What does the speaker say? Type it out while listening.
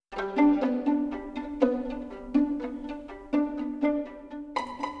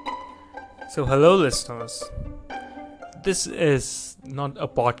So, hello, listeners. This is not a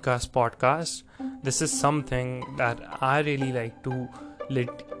podcast. This is something that I really like to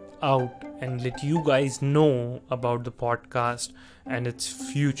let out and let you guys know about the podcast and its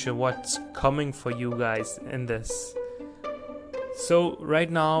future, what's coming for you guys in this. So,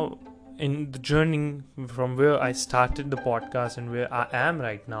 right now, in the journey from where I started the podcast and where I am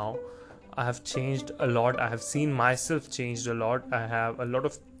right now, I have changed a lot. I have seen myself changed a lot. I have a lot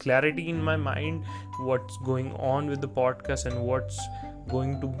of clarity in my mind what's going on with the podcast and what's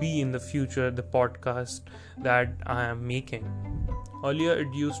going to be in the future, the podcast that I am making. Earlier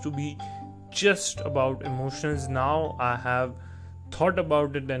it used to be just about emotions. Now I have thought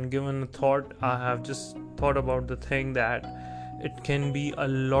about it and given a thought. I have just thought about the thing that it can be a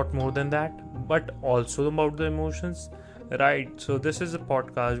lot more than that, but also about the emotions. Right, so this is a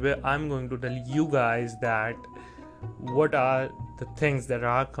podcast where I'm going to tell you guys that what are the things that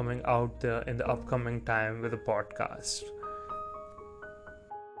are coming out there in the upcoming time with the podcast.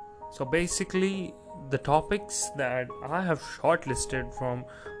 So basically, the topics that I have shortlisted from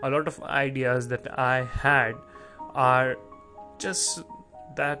a lot of ideas that I had are just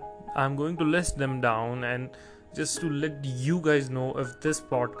that I'm going to list them down and just to let you guys know if this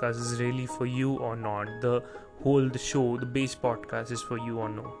podcast is really for you or not. The show, the base podcast is for you or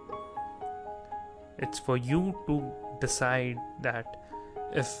no. It's for you to decide that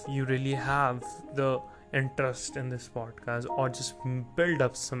if you really have the interest in this podcast or just build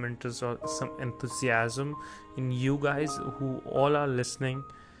up some interest or some enthusiasm in you guys who all are listening.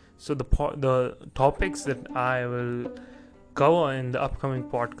 So the topics that I will cover in the upcoming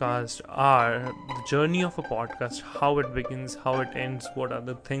podcast are the journey of a podcast, how it begins, how it ends, what are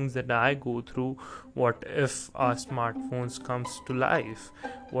the things that I go through, what if our smartphones comes to life,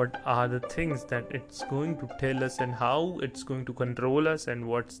 what are the things that it's going to tell us and how it's going to control us, and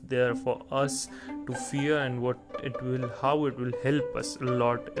what's there for us to fear, and how it will help us a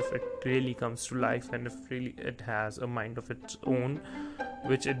lot if it really comes to life and if really it has a mind of its own,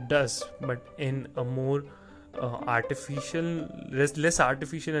 which it does, but in a more less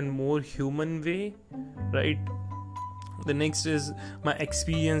artificial and more human way, right? The next is my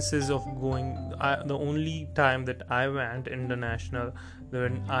experiences of going. The only time that I went international,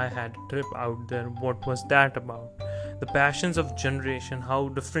 when I had a trip out there, what was that about? The passions of generation, how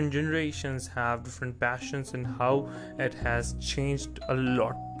different generations have different passions, and how it has changed a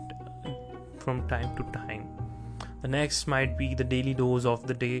lot from time to time. The next might be the daily dose of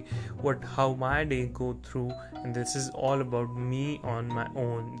the day, how my day go through, and this is all about me on my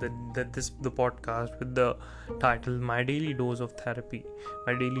own. The podcast with the title "My Daily Dose of Therapy,"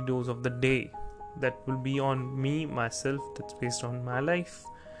 my daily dose of the day, that will be on me myself. That's based on my life.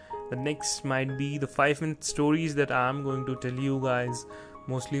 The next might be the 5-minute stories that I'm going to tell you guys,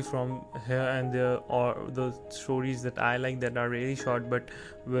 mostly from here and there, or the stories that I like that are really short but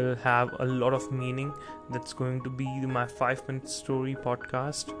will have a lot of meaning. That's going to be my 5-minute story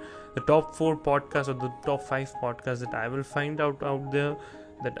podcast. The top 4 podcasts or the top 5 podcasts that I will find out there,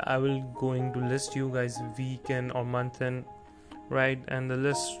 that I will going to list you guys week in or month in, right? And the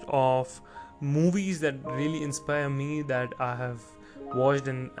list of movies that really inspire me, that I have watched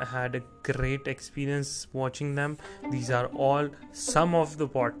and had a great experience watching them. These are all some of the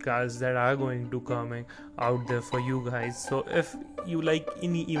podcasts that are going to coming out there for you guys. So if you like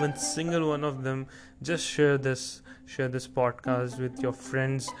even single one of them, just share this podcast with your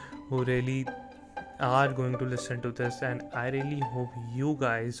friends who really are going to listen to this. And I really hope you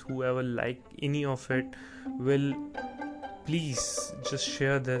guys, whoever like any of it, will please just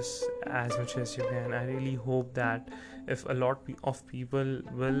share this as much as you can. I really hope that if a lot of people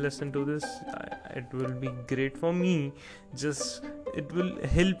will listen to this, it will be great for me. Just it will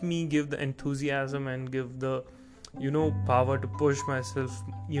help me give the enthusiasm and give the power to push myself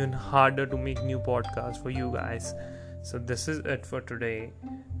even harder to make new podcasts for you guys. So this is it for today.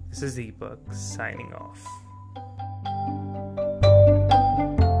 This is Deepak signing off.